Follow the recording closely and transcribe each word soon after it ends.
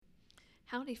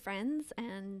Howdy, friends,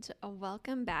 and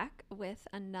welcome back with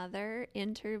another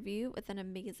interview with an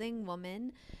amazing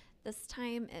woman. This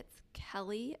time it's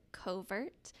Kelly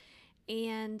Covert,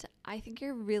 and I think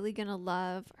you're really going to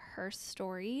love her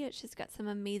story. She's got some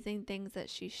amazing things that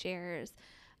she shares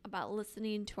about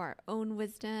listening to our own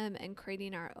wisdom and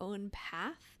creating our own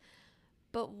path,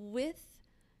 but with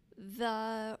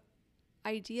the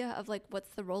idea of like,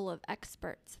 what's the role of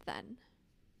experts then?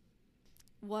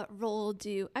 What role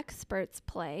do experts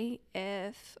play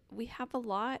if we have a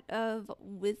lot of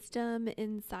wisdom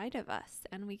inside of us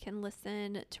and we can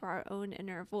listen to our own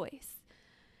inner voice?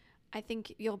 I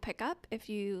think you'll pick up if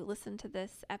you listen to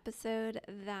this episode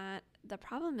that the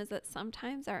problem is that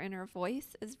sometimes our inner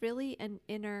voice is really an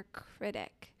inner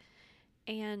critic.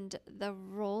 And the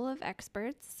role of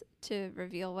experts, to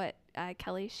reveal what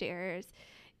Kelly shares,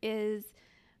 is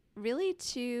really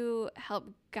to help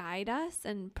guide us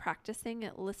in practicing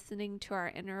at listening to our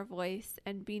inner voice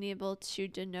and being able to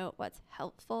denote what's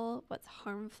helpful, what's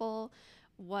harmful,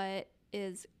 what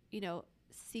is,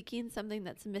 seeking something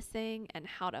that's missing and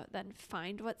how to then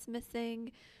find what's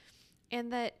missing.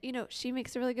 And that, she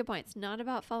makes a really good point. It's not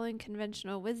about following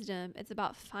conventional wisdom. It's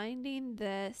about finding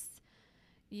this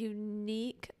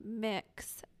unique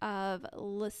mix of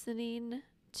listening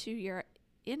to your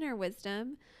inner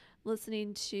wisdom,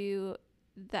 listening to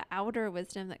the outer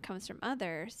wisdom that comes from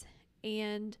others,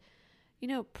 and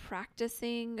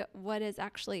practicing what is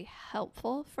actually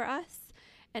helpful for us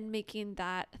and making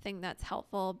that thing that's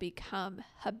helpful become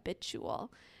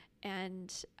habitual.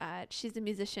 And she's a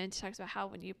musician. She talks about how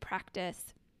when you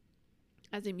practice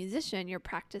as a musician, you're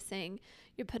putting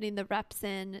the reps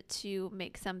in to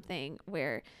make something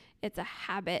where it's a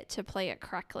habit to play it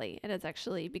correctly, and it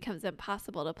actually becomes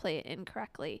impossible to play it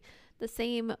incorrectly. The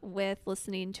same with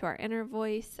listening to our inner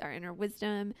voice, our inner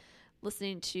wisdom,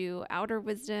 listening to outer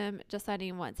wisdom,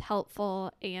 deciding what's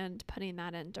helpful and putting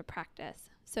that into practice.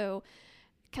 So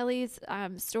Kelly's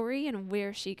story and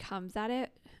where she comes at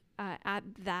it, at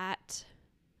that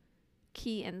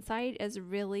key insight, is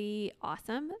really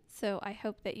awesome. So I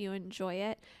hope that you enjoy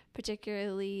it,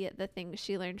 particularly the things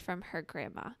she learned from her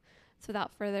grandma. So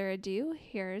without further ado,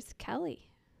 here's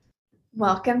Kelly.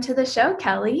 Welcome to the show,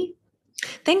 Kelly.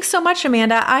 Thanks so much,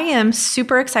 Amanda. I am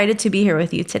super excited to be here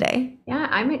with you today. Yeah,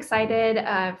 I'm excited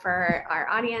for our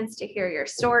audience to hear your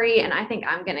story, and I think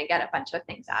I'm going to get a bunch of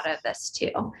things out of this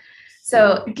too.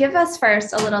 So give us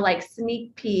first a little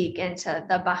sneak peek into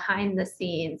the behind the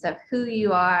scenes of who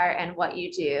you are and what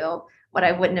you do, what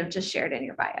I wouldn't have just shared in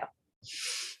your bio.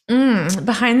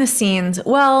 Behind the scenes.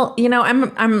 Well,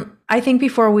 I think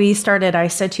before we started, I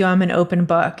said to you, I'm an open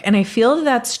book, and I feel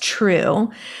that's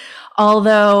true.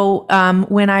 Although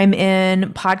when I'm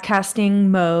in podcasting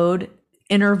mode,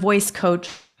 inner voice coach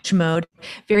mode,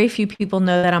 very few people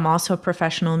know that I'm also a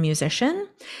professional musician.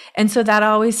 And so that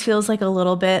always feels like a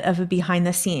little bit of a behind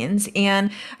the scenes.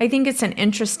 And I think it's an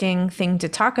interesting thing to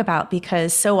talk about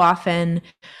because so often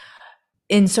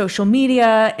in social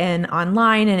media and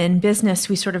online and in business,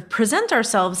 we sort of present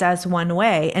ourselves as one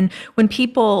way. And when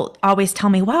people always tell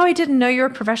me, wow, I didn't know you're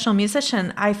a professional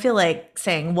musician, I feel like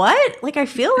saying, what? I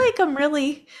feel like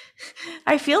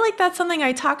that's something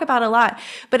I talk about a lot.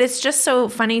 But it's just so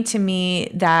funny to me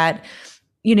that,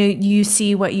 you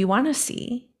see what you want to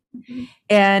see. Mm-hmm.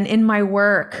 And in my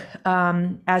work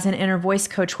as an inner voice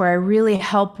coach, where I really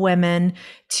help women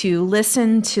to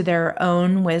listen to their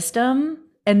own wisdom.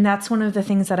 And that's one of the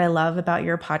things that I love about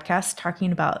your podcast,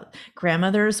 talking about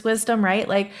grandmother's wisdom,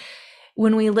 right?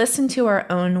 When we listen to our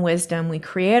own wisdom, we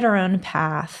create our own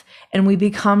path and we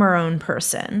become our own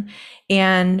person.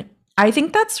 And I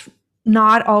think that's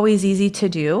not always easy to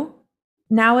do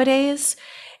nowadays.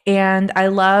 And I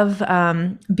love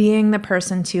being the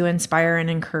person to inspire and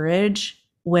encourage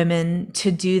women to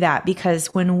do that,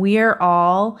 because when we're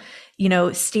all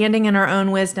standing in our own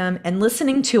wisdom and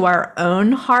listening to our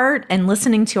own heart and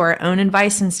listening to our own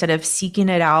advice instead of seeking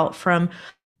it out from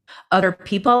other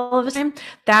people all of the time,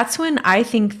 that's when I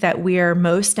think that we are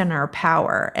most in our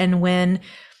power. And when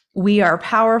we are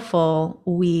powerful,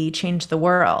 we change the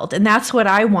world. And that's what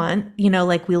I want.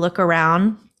 We look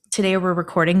around. Today we're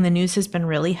recording. The news has been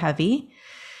really heavy.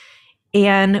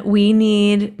 And we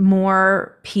need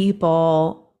more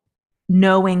people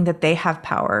knowing that they have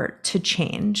power to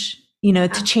change.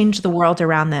 To change the world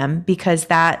around them, because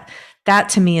that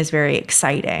to me is very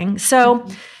exciting. So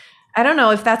I don't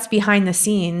know if that's behind the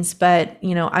scenes, but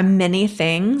I'm many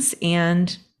things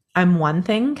and I'm one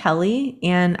thing, Kelly,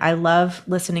 and I love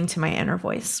listening to my inner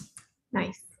voice.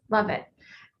 Nice. Love it.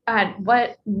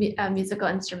 What musical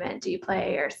instrument do you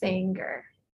play or sing or?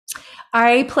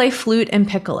 I play flute and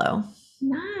piccolo.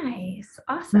 Nice.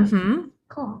 Awesome. Mm-hmm.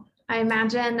 Cool. I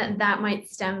imagine that might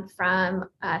stem from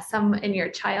some in your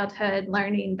childhood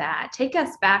learning that. Take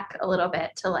us back a little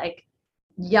bit to like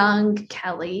young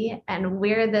Kelly and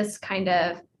where this kind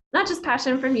of not just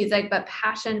passion for music, but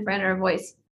passion for inner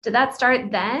voice. Did that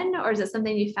start then, or is it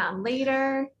something you found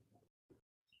later?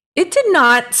 It did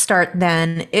not start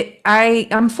then.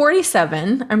 I'm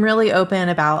 47. I'm really open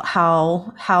about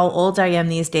how old I am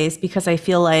these days because I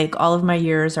feel like all of my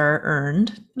years are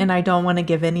earned and I don't want to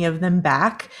give any of them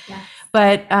back. Yes.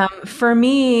 But for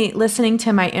me, listening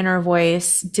to my inner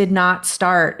voice did not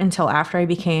start until after I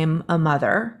became a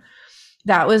mother.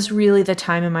 That was really the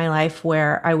time in my life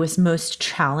where I was most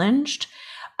challenged.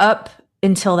 Up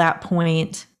until that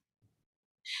point,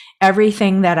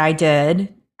 everything that I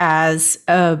did as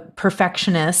a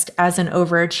perfectionist, as an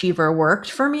overachiever worked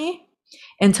for me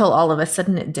until all of a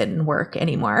sudden it didn't work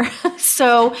anymore.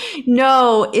 So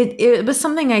no, it was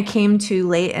something I came to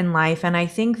late in life. And I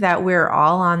think that we're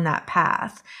all on that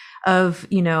path of,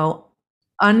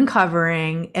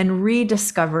 uncovering and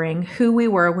rediscovering who we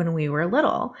were when we were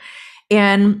little.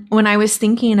 And when I was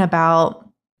thinking about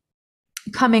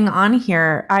coming on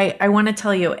here, I want to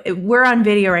tell you, we're on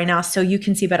video right now, so you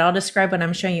can see, but I'll describe what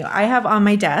I'm showing you. I have on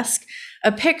my desk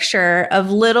a picture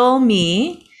of little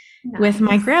me with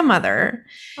my grandmother.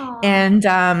 Aww.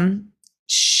 And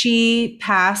she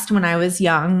passed when I was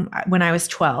young, when I was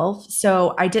 12.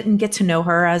 So I didn't get to know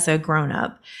her as a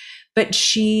grown-up, but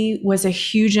she was a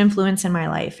huge influence in my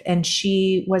life. And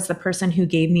she was the person who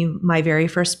gave me my very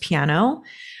first piano.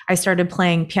 I started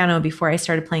playing piano before I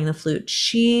started playing the flute.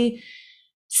 She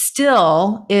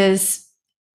still is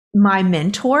my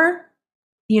mentor,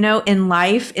 in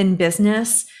life, in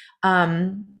business.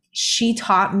 She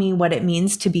taught me what it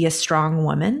means to be a strong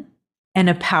woman and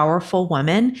a powerful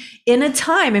woman in a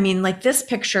time. Like this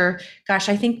picture, gosh,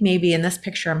 I think maybe in this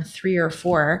picture, I'm 3 or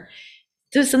 4.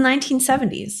 It was the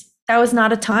 1970s. That was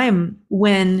not a time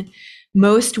when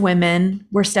most women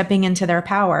were stepping into their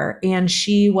power. And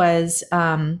she was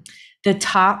the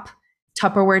top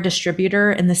Tupperware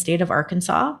distributor in the state of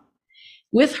Arkansas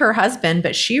with her husband,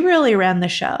 but she really ran the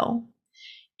show.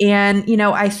 And,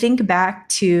 I think back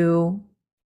to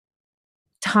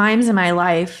times in my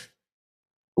life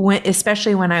when,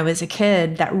 especially when I was a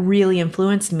kid, that really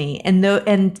influenced me. And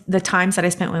the times that I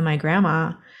spent with my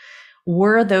grandma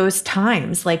were those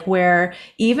times, like where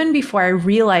even before I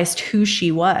realized who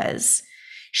she was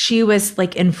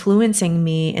like influencing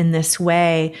me in this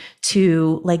way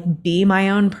to like be my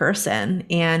own person.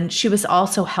 And she was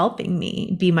also helping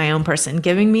me be my own person,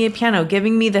 giving me a piano,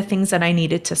 giving me the things that I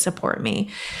needed to support me.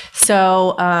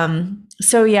 So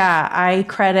yeah, I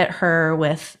credit her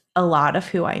with a lot of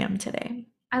who I am today.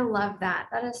 I love that.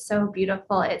 That is so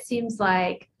beautiful. It seems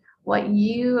like what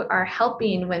you are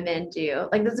helping women do,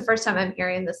 like this is the first time I'm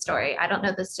hearing this story. I don't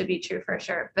know this to be true for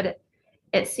sure, but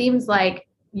it seems like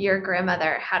your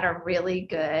grandmother had a really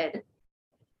good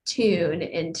tune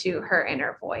into her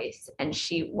inner voice and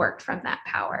she worked from that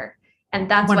power. And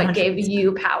that's 100%. What gave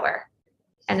you power.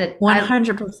 And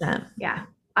 100%. Yeah,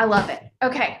 I love it.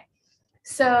 Okay.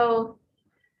 So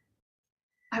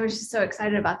I was just so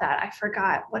excited about that. I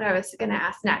forgot what I was going to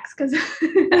ask next because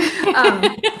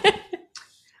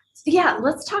yeah,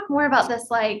 let's talk more about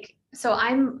this. Like, so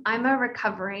I'm a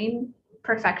recovering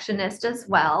perfectionist as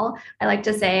well. I like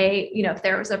to say, if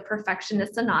there was a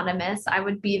Perfectionist Anonymous, I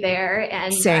would be there.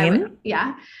 And same.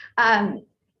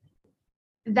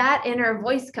 That inner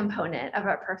voice component of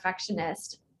a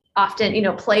perfectionist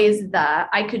often, plays the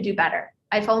I could do better.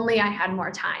 If only I had more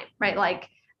time, right? Like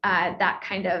that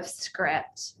kind of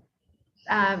script.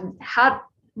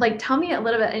 Tell me a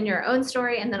little bit in your own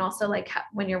story, and then also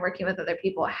when you're working with other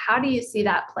people, how do you see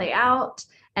that play out?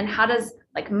 And how does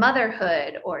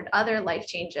motherhood or other life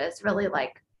changes really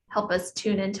help us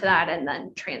tune into that and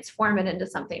then transform it into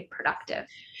something productive?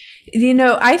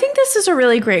 I think this is a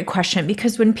really great question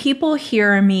because when people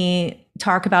hear me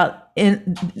talk about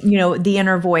the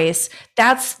inner voice,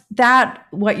 that's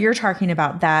what you're talking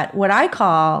about, that what I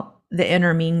call the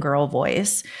inner mean girl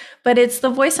voice, but it's the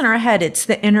voice in our head. It's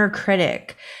the inner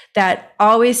critic that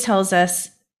always tells us,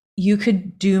 you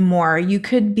could do more. You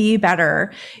could be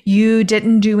better. You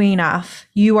didn't do enough.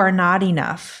 You are not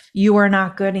enough. You are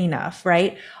not good enough,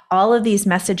 right? All of these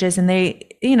messages, and they,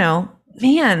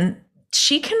 man,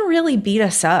 she can really beat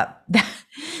us up,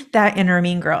 that inner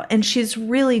mean girl. And she's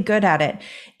really good at it.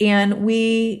 And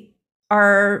we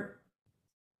are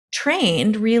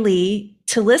trained really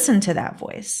to listen to that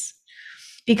voice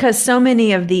because so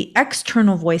many of the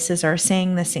external voices are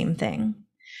saying the same thing.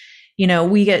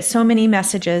 We get so many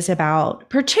messages about,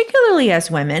 particularly as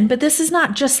women, but this is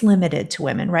not just limited to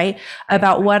women, right?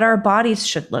 About what our bodies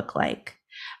should look like,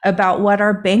 about what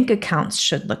our bank accounts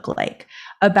should look like,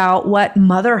 about what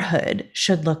motherhood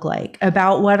should look like,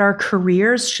 about what our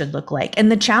careers should look like.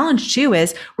 And the challenge too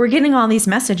is we're getting all these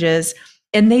messages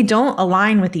and they don't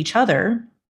align with each other.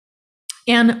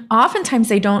 And oftentimes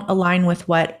they don't align with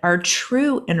what our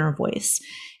true inner voice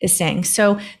is saying.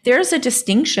 So there's a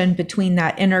distinction between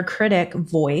that inner critic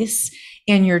voice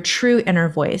and your true inner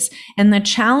voice. And the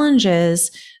challenge is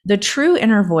the true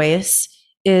inner voice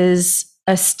is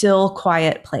a still,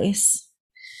 quiet place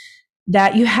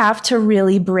that you have to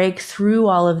really break through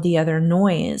all of the other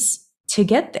noise to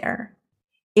get there.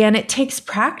 And it takes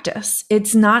practice.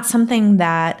 It's not something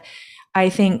that I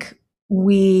think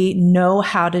we know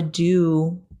how to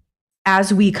do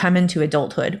as we come into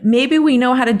adulthood. Maybe we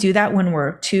know how to do that when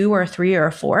we're 2 or 3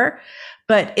 or 4,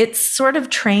 but it's sort of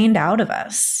trained out of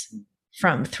us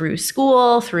through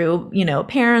school, through,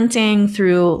 parenting,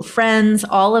 through friends,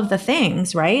 all of the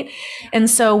things, right? And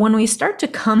so when we start to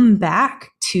come back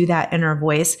to that inner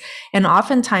voice, and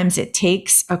oftentimes it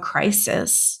takes a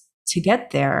crisis to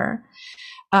get there,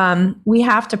 we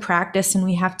have to practice and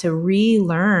we have to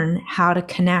relearn how to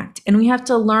connect, and we have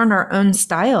to learn our own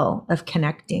style of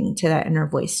connecting to that inner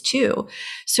voice too.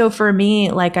 So for me,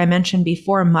 like I mentioned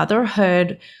before,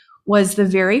 motherhood was the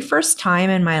very first time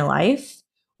in my life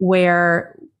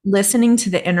where listening to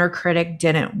the inner critic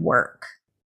didn't work.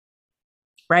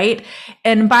 Right?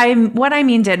 And by what I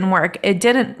mean didn't work, it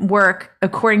didn't work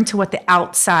according to what the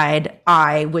outside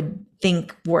eye would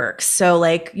think works. So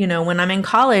like, when I'm in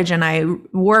college and I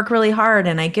work really hard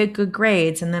and I get good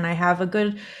grades and then I have a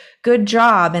good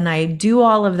job and I do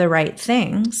all of the right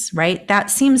things, right? That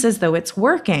seems as though it's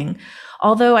working.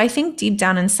 Although I think deep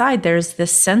down inside, there's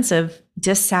this sense of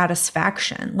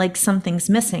dissatisfaction, like something's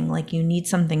missing, like you need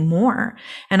something more.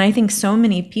 And I think so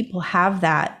many people have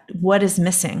that. What is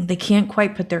missing? They can't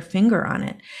quite put their finger on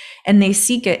it. And they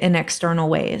seek it in external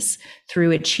ways,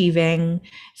 through achieving,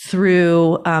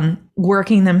 through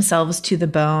working themselves to the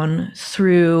bone,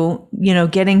 through,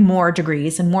 getting more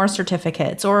degrees and more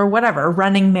certificates or whatever,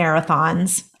 running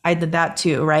marathons. I did that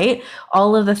too, right?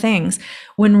 All of the things,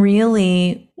 when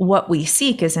really what we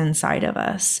seek is inside of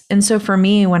us. And so for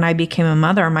me, when I became a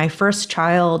mother, my first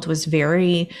child was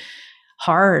very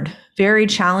hard, very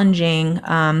challenging.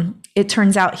 It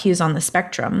turns out he was on the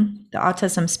spectrum, the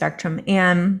autism spectrum.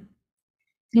 And,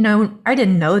 I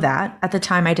didn't know that at the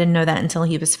time. I didn't know that until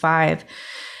he was 5.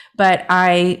 But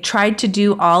I tried to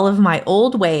do all of my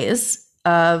old ways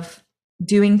of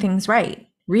doing things right.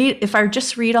 If I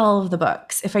just read all of the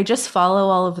books, if I just follow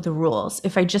all of the rules,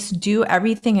 if I just do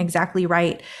everything exactly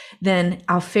right, then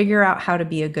I'll figure out how to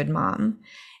be a good mom.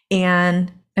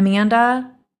 And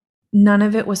Amanda, none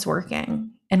of it was working.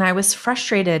 And I was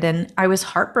frustrated and I was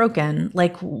heartbroken.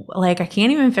 Like I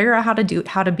can't even figure out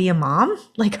how to be a mom.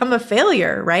 Like I'm a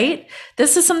failure, right?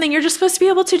 This is something you're just supposed to be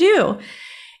able to do.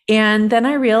 And then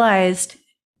I realized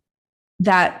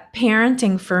that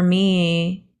parenting for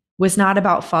me was not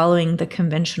about following the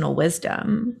conventional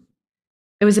wisdom.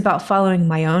 It was about following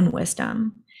my own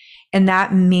wisdom. And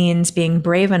that means being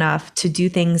brave enough to do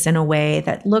things in a way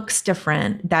that looks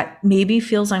different, that maybe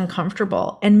feels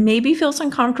uncomfortable and maybe feels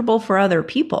uncomfortable for other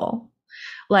people.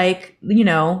 Like,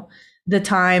 the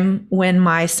time when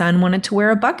my son wanted to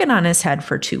wear a bucket on his head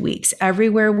for 2 weeks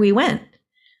everywhere we went.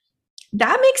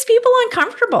 That makes people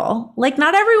uncomfortable. Like,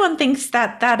 not everyone thinks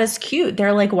that is cute.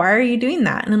 They're like, why are you doing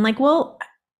that? And I'm like, well,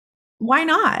 why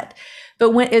not?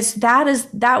 But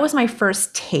that was my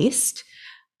first taste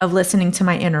of listening to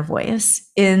my inner voice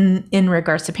in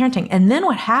regards to parenting. And then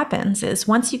what happens is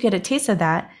once you get a taste of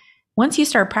that, once you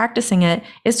start practicing it,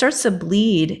 it starts to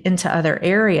bleed into other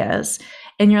areas.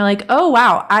 And you're like, oh,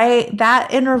 wow,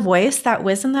 that inner voice, that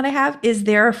wisdom that I have is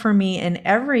there for me in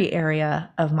every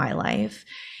area of my life.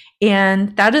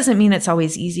 And that doesn't mean it's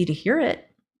always easy to hear it,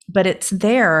 but it's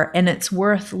there and it's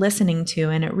worth listening to.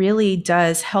 And it really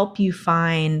does help you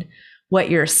find what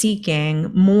you're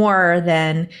seeking more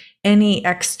than any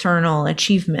external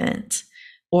achievement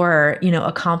or,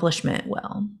 accomplishment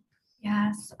will.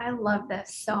 Yes, I love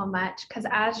this so much because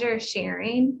as you're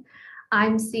sharing,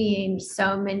 I'm seeing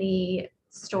so many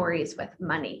stories with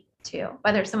money too,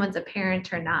 whether someone's a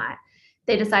parent or not.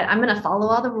 They decide, I'm going to follow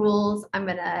all the rules. I'm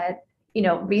going to,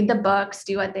 read the books,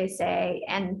 do what they say.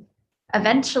 And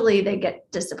eventually they get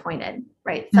disappointed,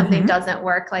 right? Something doesn't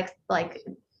work like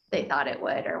they thought it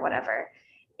would or whatever.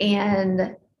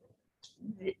 And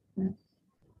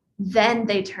then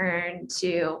they turn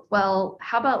to, well,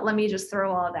 how about let me just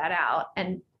throw all that out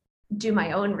and do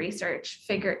my own research,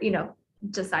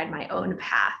 decide my own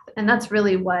path. And that's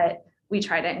really what we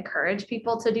try to encourage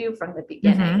people to do from the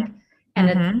beginning.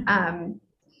 And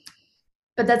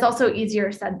but that's also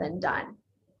easier said than done,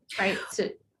 right?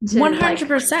 To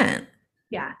 100%.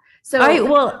 Yeah. So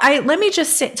let me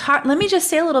just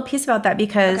say a little piece about that,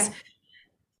 because okay.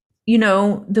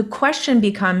 The question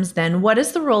becomes then, what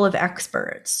is the role of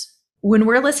experts when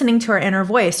we're listening to our inner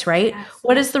voice, right? Yes.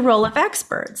 What is the role of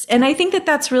experts? And I think that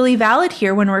that's really valid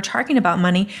here when we're talking about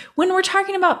money, when we're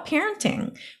talking about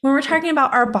parenting, when we're talking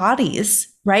about our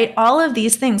bodies, right? All of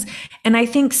these things. And I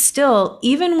think still,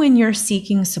 even when you're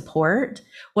seeking support,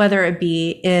 whether it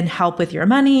be in help with your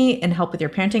money and help with your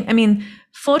parenting, I mean,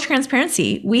 full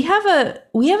transparency, we have a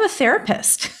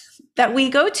therapist that we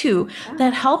go to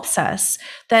that helps us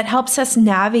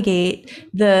navigate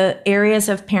the areas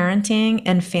of parenting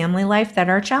and family life that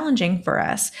are challenging for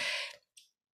us.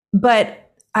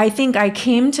 But I think I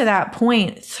came to that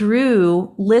point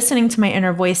through listening to my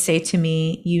inner voice say to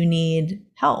me, you need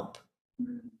help.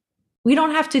 We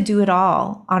don't have to do it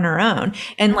all on our own.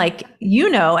 And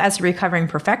as a recovering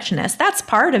perfectionist, that's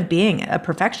part of being a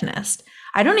perfectionist.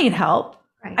 I don't need help.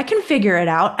 Right. I can figure it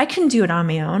out. I can do it on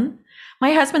my own.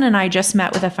 My husband and I just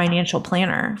met with a financial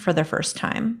planner for the first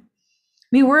time. I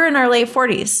mean, we're in our late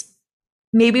 40s.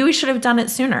 Maybe we should have done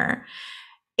it sooner.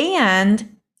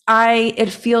 And it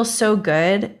feels so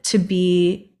good to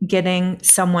be getting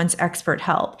someone's expert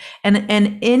help. And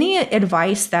any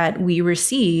advice that we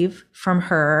receive from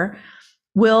her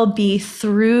will be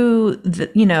through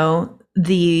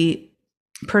the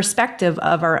perspective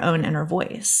of our own inner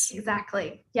voice.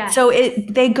 Exactly. Yes. So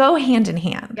they go hand in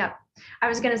hand. Yep. I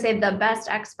was going to say the best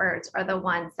experts are the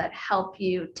ones that help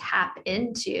you tap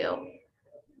into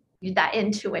that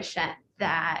intuition,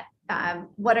 that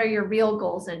what are your real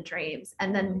goals and dreams?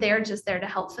 And then they're just there to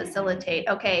help facilitate,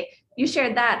 okay, you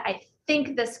shared that. I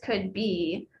think this could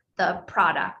be the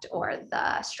product or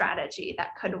the strategy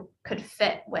that could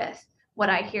fit with what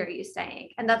I hear you saying.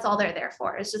 And that's all they're there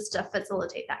for, is just to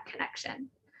facilitate that connection.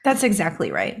 That's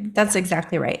exactly right. That's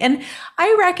exactly right. And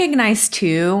I recognize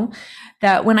too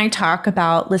that when I talk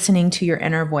about listening to your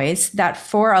inner voice, that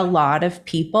for a lot of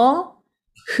people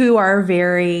who are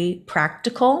very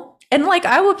practical, and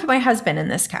I would put my husband in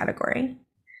this category,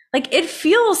 it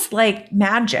feels like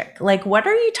magic. What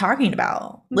are you talking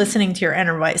about? Listening to your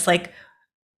inner voice?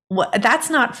 That's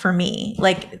not for me.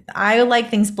 I like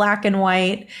things black and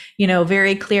white,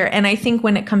 very clear. And I think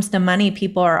when it comes to money,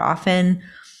 people are often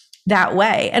that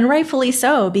way, and rightfully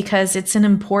so, because it's an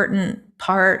important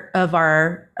part of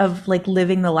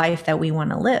living the life that we want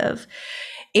to live.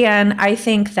 And I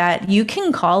think that you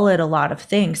can call it a lot of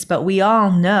things, but we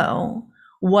all know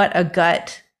what a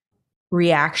gut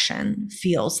reaction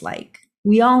feels like.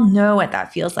 We all know what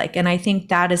that feels like. And I think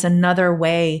that is another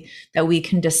way that we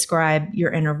can describe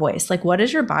your inner voice. What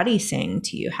is your body saying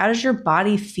to you? How does your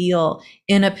body feel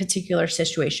in a particular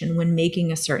situation when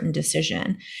making a certain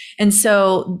decision? And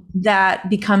so that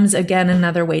becomes, again,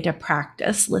 another way to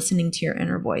practice listening to your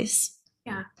inner voice.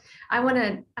 Yeah. I want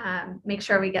to make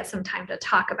sure we get some time to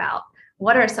talk about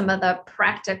what are some of the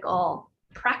practical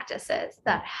practices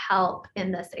that help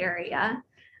in this area.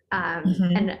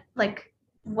 And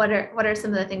what are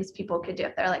some of the things people could do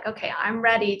if they're like, okay, I'm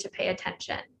ready to pay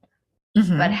attention,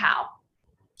 but how?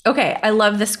 Okay, I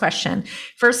love this question.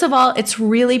 First of all, it's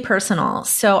really personal.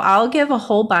 So I'll give a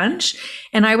whole bunch,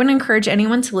 and I would encourage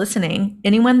anyone that's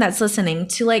listening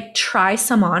to try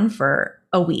some on for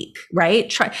a week, right?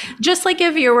 Try, just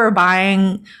if you were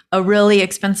buying a really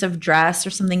expensive dress or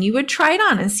something, you would try it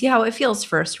on and see how it feels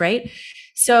first, right?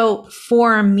 So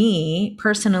for me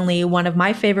personally, one of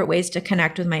my favorite ways to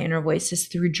connect with my inner voice is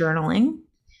through journaling.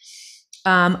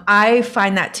 I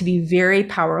find that to be very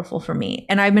powerful for me.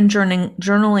 And I've been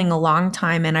journaling a long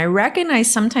time. And I recognize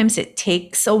sometimes it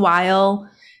takes a while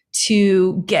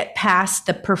to get past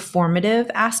the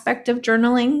performative aspect of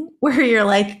journaling, where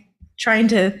you're trying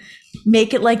to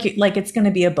make it like it's going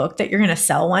to be a book that you're going to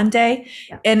sell one day.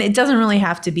 Yeah. And it doesn't really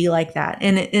have to be like that.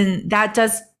 And that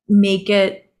does make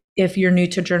it, if you're new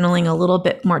to journaling, a little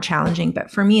bit more challenging. But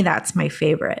for me, that's my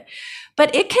favorite.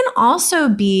 But it can also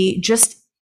be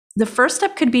the first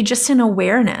step could be just an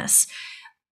awareness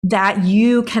that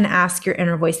you can ask your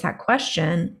inner voice that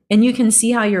question, and you can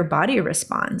see how your body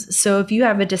responds. So if you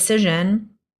have a decision,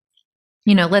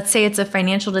 let's say it's a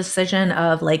financial decision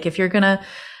of if you're going to,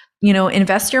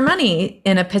 invest your money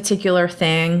in a particular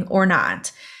thing or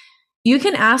not. You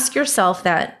can ask yourself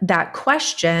that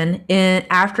question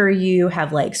after you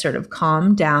have sort of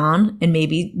calmed down and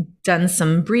maybe done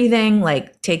some breathing,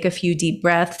 take a few deep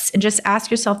breaths and just ask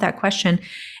yourself that question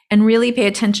and really pay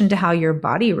attention to how your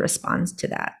body responds to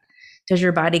that. Does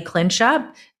your body clench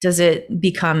up? Does it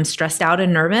become stressed out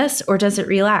and nervous, or does it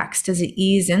relax? Does it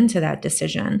ease into that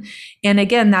decision? And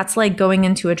again, that's like going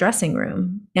into a dressing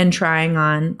room and trying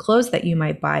on clothes that you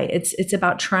might buy. It's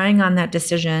about trying on that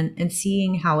decision and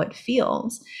seeing how it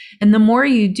feels. And the more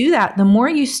you do that, the more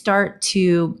you start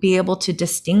to be able to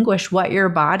distinguish what your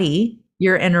body,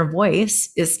 your inner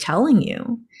voice, is telling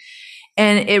you.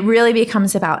 And it really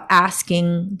becomes about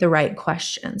asking the right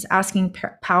questions, asking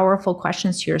powerful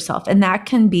questions to yourself. And that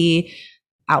can be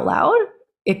out loud.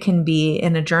 It can be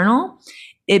in a journal.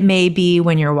 It may be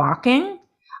when you're walking.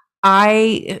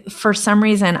 For some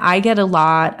reason, I get a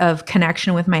lot of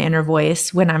connection with my inner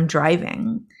voice when I'm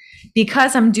driving.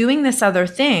 Because I'm doing this other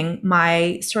thing,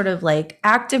 my sort of like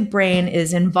active brain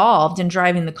is involved in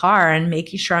driving the car and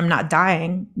making sure I'm not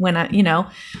dying when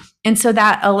and so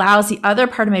that allows the other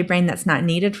part of my brain that's not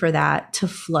needed for that to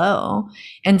flow.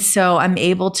 And so I'm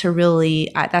able to really,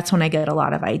 that's when I get a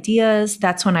lot of ideas.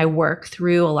 That's when I work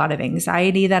through a lot of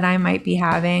anxiety that I might be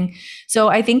having. So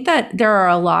I think that there are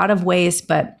a lot of ways,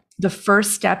 but the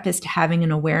first step is to having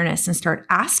an awareness and start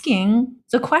asking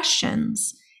the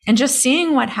questions and just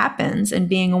seeing what happens and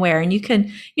being aware. And you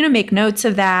can, make notes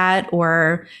of that,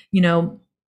 or,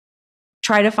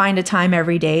 try to find a time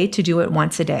every day to do it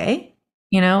once a day.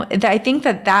 I think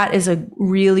that is a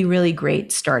really, really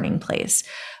great starting place,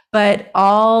 but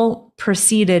all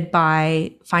preceded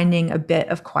by finding a bit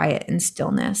of quiet and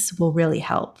stillness will really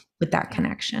help with that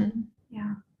connection.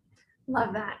 Yeah.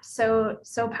 Love that. So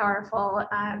powerful.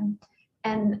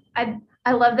 And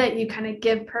I love that you kind of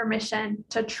give permission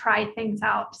to try things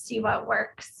out, see what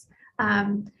works.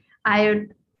 I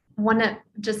want to,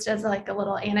 just as like a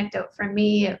little anecdote from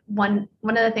me, one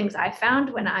of the things I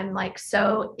found when I'm like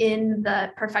so in the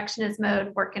perfectionist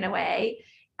mode working away,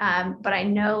 but I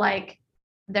know like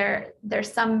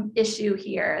there's some issue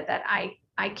here that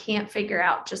I can't figure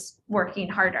out just working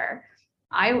harder.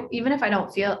 Even if I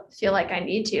don't feel like I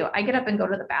need to, I get up and go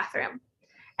to the bathroom.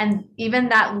 And even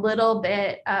that little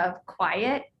bit of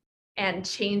quiet and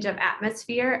change of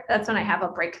atmosphere, that's when I have a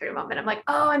breakthrough moment. I'm like,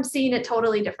 oh, I'm seeing it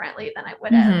totally differently than I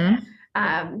would have.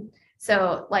 Mm-hmm.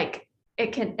 So like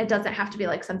it doesn't have to be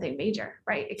like something major,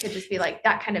 right? It could just be like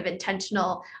that kind of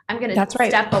intentional, I'm going to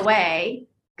step away,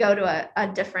 go to a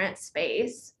different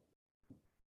space,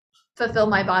 fulfill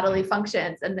my bodily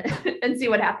functions and see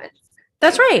what happens.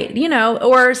 That's right.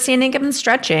 Or standing up and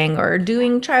stretching, or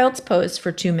doing child's pose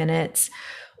for 2 minutes,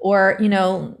 or,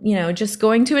 just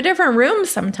going to a different room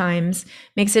sometimes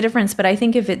makes a difference. But I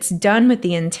think if it's done with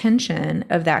the intention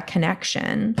of that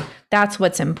connection, that's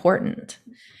what's important.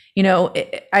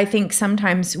 I think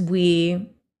sometimes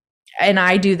and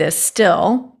I do this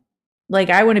still, like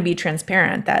I want to be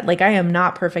transparent that like I am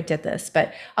not perfect at this,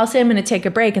 but I'll say I'm going to take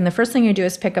a break. And the first thing I do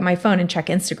is pick up my phone and check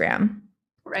Instagram.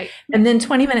 Right. And then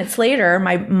 20 minutes later,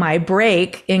 my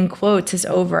break in quotes is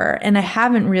over, and I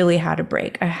haven't really had a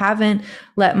break. I haven't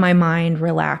let my mind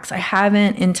relax. I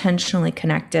haven't intentionally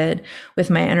connected with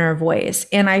my inner voice,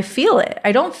 and I feel it.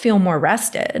 I don't feel more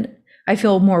rested. I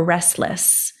feel more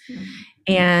restless.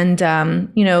 Mm-hmm.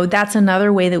 And, that's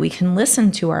another way that we can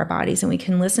listen to our bodies, and we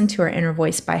can listen to our inner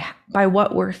voice by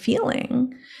what we're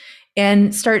feeling,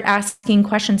 and start asking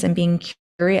questions and being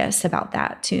curious about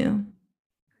that too.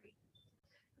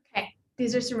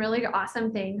 These are some really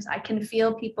awesome things. I can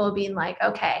feel people being like,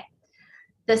 okay,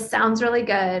 this sounds really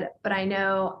good, but I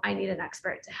know I need an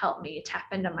expert to help me tap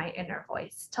into my inner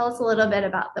voice. Tell us a little bit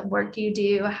about the work you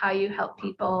do, how you help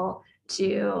people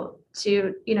to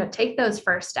take those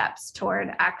first steps toward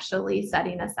actually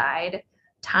setting aside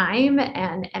time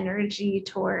and energy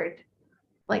toward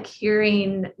like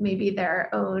hearing maybe their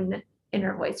own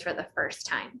inner voice for the first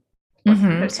time.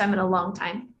 Mm-hmm. First time in a long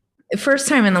time. First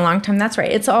time in a long time. That's right.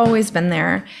 It's always been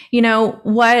there.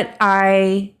 What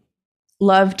I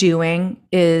love doing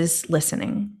is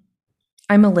listening.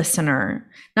 I'm a listener,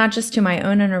 not just to my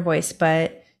own inner voice,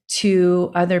 but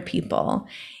to other people.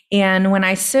 And when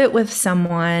I sit with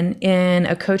someone in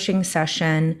a coaching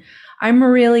session, I'm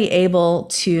really able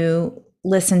to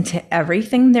listen to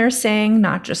everything they're saying,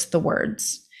 not just the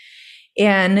words.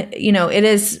 And, it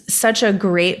is such a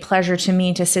great pleasure to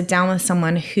me to sit down with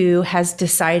someone who has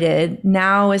decided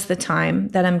now is the time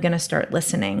that I'm going to start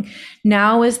listening.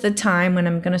 Now is the time when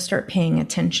I'm going to start paying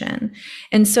attention.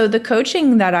 And so the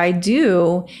coaching that I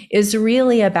do is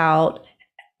really about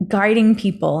guiding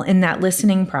people in that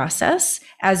listening process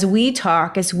as we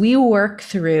talk, as we work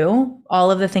through all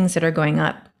of the things that are going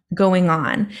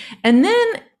on, and then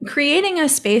creating a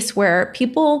space where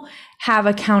people have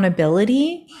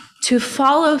accountability to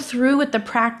follow through with the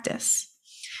practice.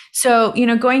 So,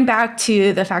 going back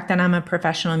to the fact that I'm a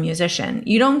professional musician,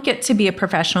 you don't get to be a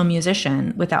professional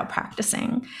musician without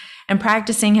practicing. And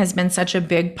practicing has been such a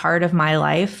big part of my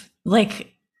life,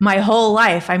 like my whole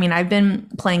life. I mean, I've been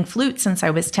playing flute since I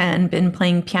was 10, been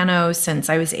playing piano since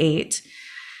I was 8.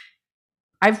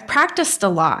 I've practiced a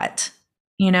lot,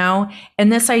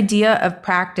 and this idea of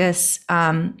practice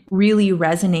really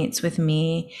resonates with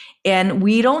me. And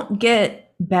we don't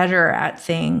get better at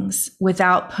things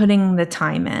without putting the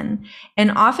time in.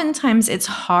 And oftentimes it's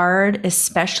hard,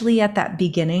 especially at that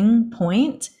beginning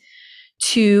point,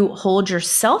 to hold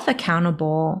yourself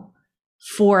accountable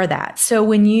for that. So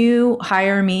when you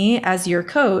hire me as your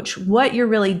coach, what you're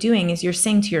really doing is you're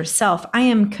saying to yourself, I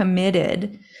am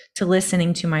committed to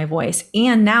listening to my voice.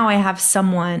 And now I have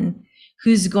someone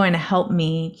who's going to help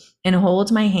me and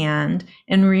hold my hand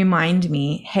and remind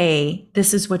me, hey,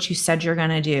 this is what you said you're going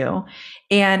to do.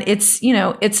 And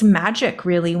it's magic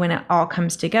really when it all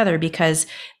comes together, because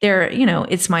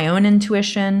it's my own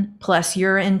intuition plus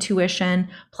your intuition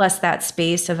plus that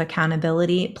space of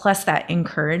accountability plus that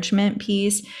encouragement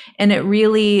piece. And it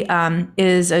really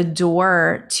is a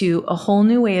door to a whole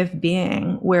new way of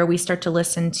being, where we start to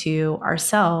listen to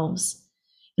ourselves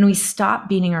and we stop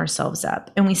beating ourselves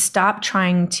up and we stop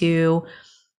trying to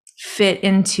fit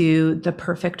into the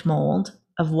perfect mold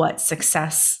of what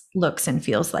success looks and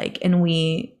feels like, and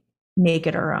we make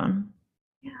it our own.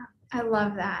 Yeah, I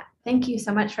love that. Thank you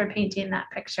so much for painting that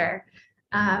picture.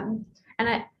 And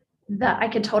I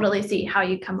could totally see how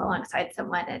you come alongside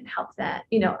someone and help them,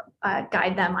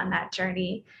 guide them on that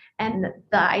journey. And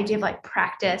the idea of like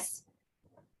practice,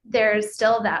 there's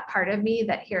still that part of me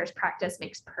that hears practice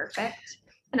makes perfect.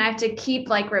 And I have to keep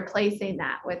like replacing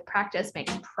that with practice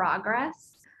makes progress,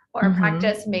 or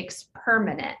practice makes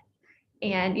permanent.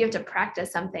 And you have to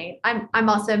practice something. I'm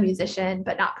also a musician,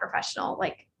 but not professional.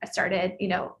 Like I started,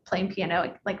 playing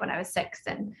piano like when I was 6,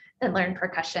 and then learned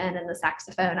percussion and the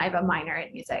saxophone. I have a minor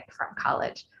in music from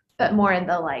college, but more in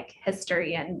the like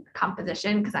history and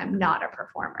composition, because I'm not a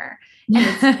performer.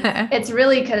 And it's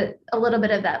really a little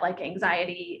bit of that like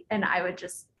anxiety. And I would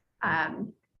just,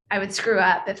 I would screw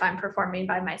up if I'm performing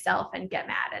by myself and get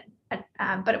mad.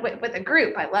 But with a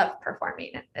group, I love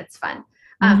performing. It's fun.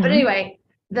 But anyway,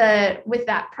 with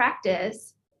that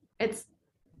practice, it's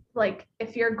like,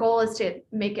 if your goal is to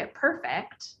make it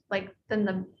perfect, like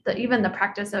then even the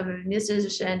practice of a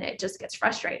musician, it just gets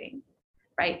frustrating,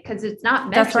 right? Because it's not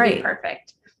meant to be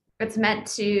perfect. It's meant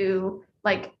to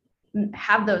like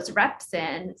have those reps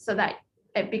in so that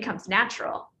it becomes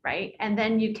natural, right? And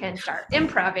then you can start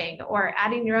improvising or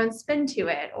adding your own spin to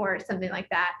it or something like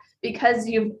that, because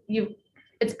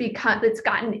it's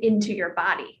gotten into your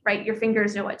body, right? Your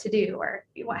fingers know what to do, or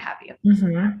what have you.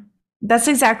 That's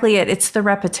exactly it. It's the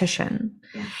repetition.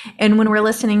 Yeah. And when we're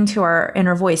listening to our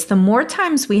inner voice, the more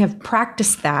times we have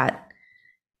practiced that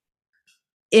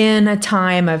in a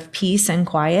time of peace and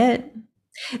quiet,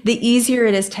 the easier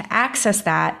it is to access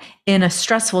that in a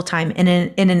stressful time, in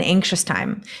an anxious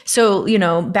time. So,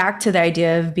 back to the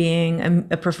idea of being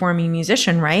a performing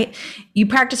musician, right? You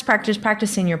practice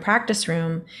in your practice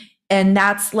room, and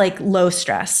that's like low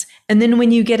stress. And then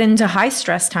when you get into high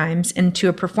stress times into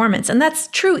a performance, and that's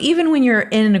true even when you're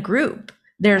in a group,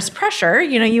 there's pressure,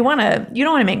 you don't want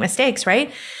to make mistakes,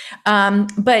 right?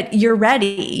 But you're ready,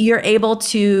 you're able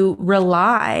to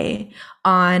rely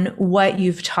on what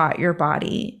you've taught your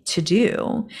body to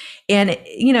do. And,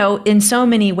 in so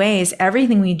many ways,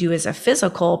 everything we do is a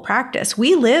physical practice.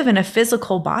 We live in a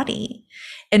physical body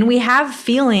and we have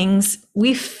feelings.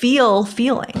 We feel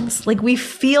feelings, like we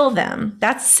feel them.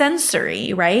 That's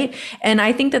sensory, right? And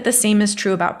I think that the same is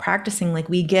true about practicing. Like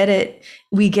we get it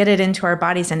into our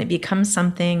bodies and it becomes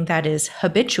something that is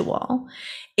habitual.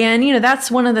 And,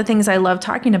 that's one of the things I love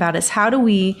talking about, is how do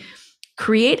we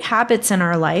create habits in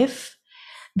our life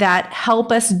that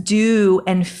help us do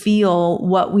and feel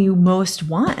what we most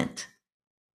want,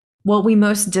 what we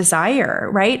most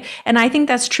desire, right? And I think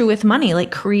that's true with money,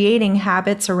 like creating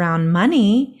habits around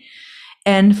money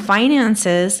and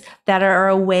finances that are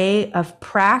a way of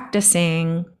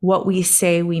practicing what we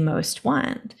say we most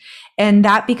want. And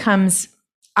that becomes,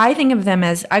 I think of them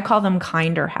as, I call them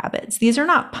kinder habits. These are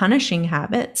not punishing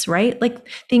habits, right? Like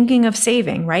thinking of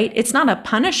saving, right? It's not a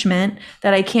punishment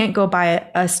that I can't go buy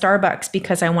a Starbucks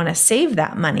because I want to save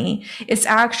that money. It's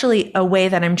actually a way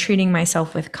that I'm treating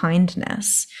myself with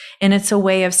kindness. And it's a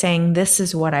way of saying, this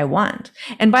is what I want.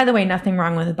 And by the way, nothing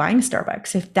wrong with buying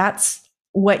Starbucks if that's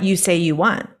what you say you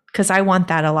want, because I want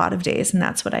that a lot of days and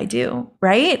that's what I do,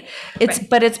 right?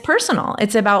 But it's personal.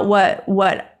 It's about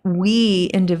what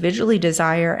we individually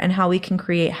desire and how we can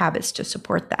create habits to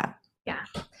support that. Yeah.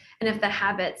 And if the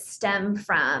habits stem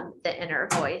from the inner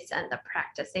voice and the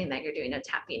practicing that you're doing and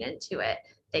tapping into it,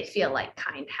 they feel like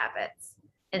kind habits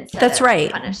instead That's of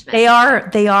right. punishment.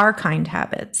 They are kind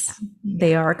habits.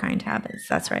 They are kind habits.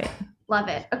 That's right. Love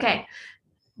it. Okay.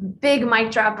 Big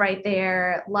mic drop right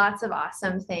there. Lots of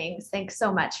awesome things. Thanks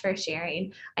so much for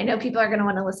sharing. I know people are going to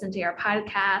want to listen to your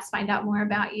podcast, find out more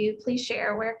about you. Please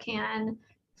share, where can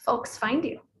folks find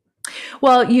you?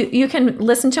 Well, you can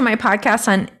listen to my podcast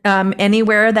on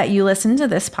anywhere that you listen to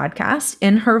this podcast.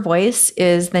 In Her Voice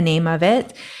is the name of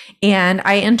it. And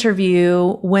I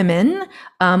interview women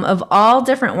of all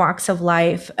different walks of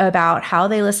life about how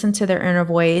they listen to their inner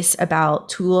voice, about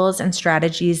tools and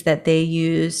strategies that they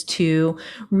use to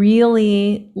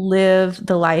really live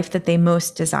the life that they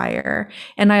most desire.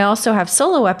 And I also have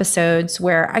solo episodes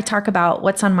where I talk about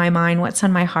what's on my mind, what's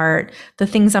on my heart, the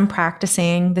things I'm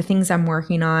practicing, the things I'm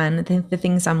working on, the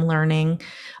things I'm learning.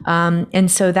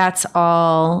 And so that's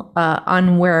all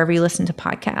on wherever you listen to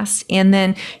podcasts. And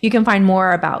then you can find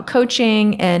more about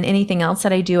coaching and anything else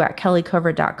that I do at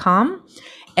kellycovert.com.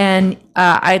 And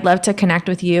I'd love to connect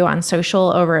with you on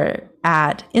social over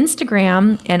at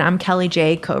Instagram. And I'm Kelly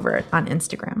J. Covert on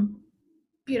Instagram.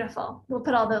 Beautiful. We'll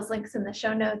put all those links in the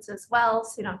show notes as well,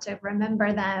 so you don't have to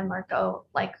remember them or go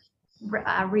like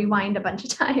rewind a bunch of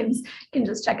times. You can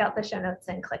just check out the show notes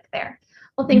and click there.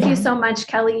 Well, thank you so much,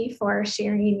 Kelly, for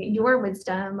sharing your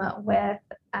wisdom with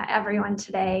everyone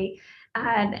today.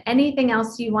 And anything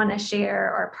else you want to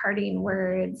share or parting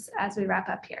words as we wrap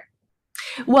up here?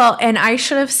 Well, and I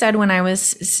should have said when I was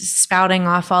spouting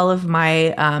off all of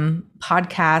my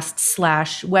podcast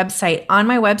 / website, on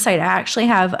my website, I actually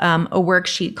have a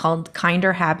worksheet called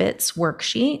Kinder Habits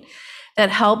Worksheet that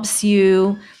helps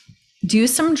you do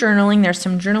some journaling. There's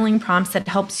some journaling prompts that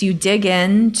helps you dig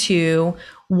into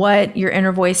what your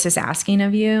inner voice is asking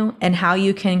of you and how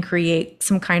you can create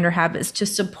some kinder habits to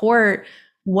support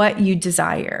what you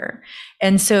desire.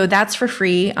 And so that's for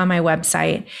free on my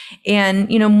website. And,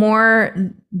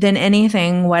 more than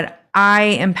anything, what I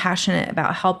am passionate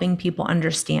about helping people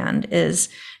understand is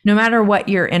no matter what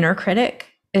your inner critic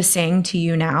is saying to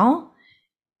you now,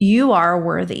 you are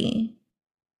worthy.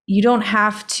 You don't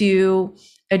have to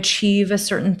achieve a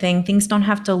certain thing. Things don't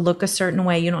have to look a certain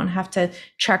way. You don't have to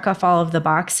check off all of the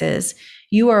boxes.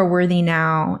 You are worthy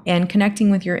now, and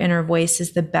connecting with your inner voice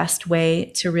is the best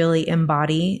way to really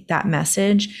embody that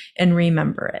message and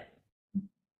remember it.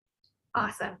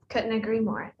 Awesome. Couldn't agree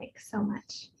more. Thanks so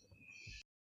much.